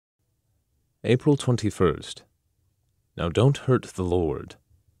April 21st. Now don't hurt the Lord.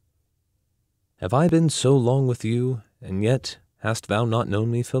 Have I been so long with you, and yet hast thou not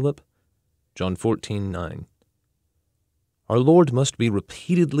known me, Philip? John 14:9. Our Lord must be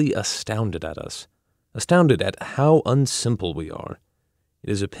repeatedly astounded at us, astounded at how unsimple we are.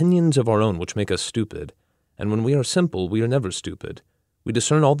 It is opinions of our own which make us stupid, and when we are simple, we are never stupid. We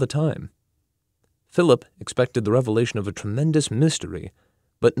discern all the time. Philip expected the revelation of a tremendous mystery,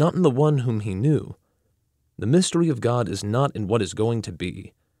 but not in the one whom he knew. The mystery of God is not in what is going to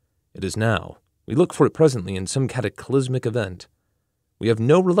be. It is now. We look for it presently in some cataclysmic event. We have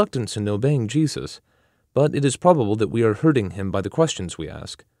no reluctance in obeying Jesus, but it is probable that we are hurting him by the questions we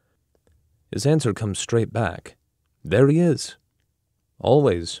ask. His answer comes straight back. There he is.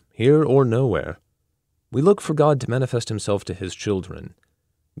 Always, here or nowhere. We look for God to manifest himself to his children.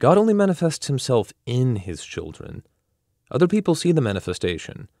 God only manifests himself in his children. Other people see the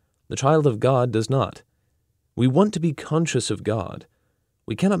manifestation. The child of God does not. We want to be conscious of God.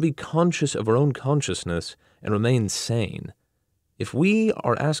 We cannot be conscious of our own consciousness and remain sane. If we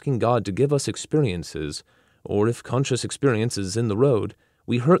are asking God to give us experiences, or if conscious experience is in the road,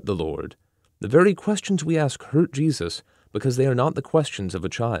 we hurt the Lord. The very questions we ask hurt Jesus because they are not the questions of a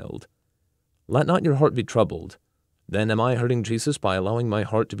child. Let not your heart be troubled. Then am I hurting Jesus by allowing my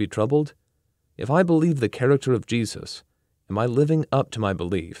heart to be troubled? If I believe the character of Jesus, am I living up to my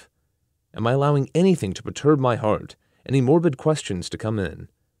belief? Am I allowing anything to perturb my heart, any morbid questions to come in?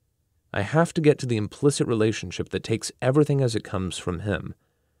 I have to get to the implicit relationship that takes everything as it comes from him.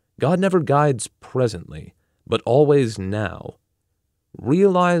 God never guides presently, but always now.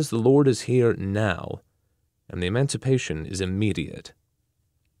 Realize the Lord is here now, and the emancipation is immediate.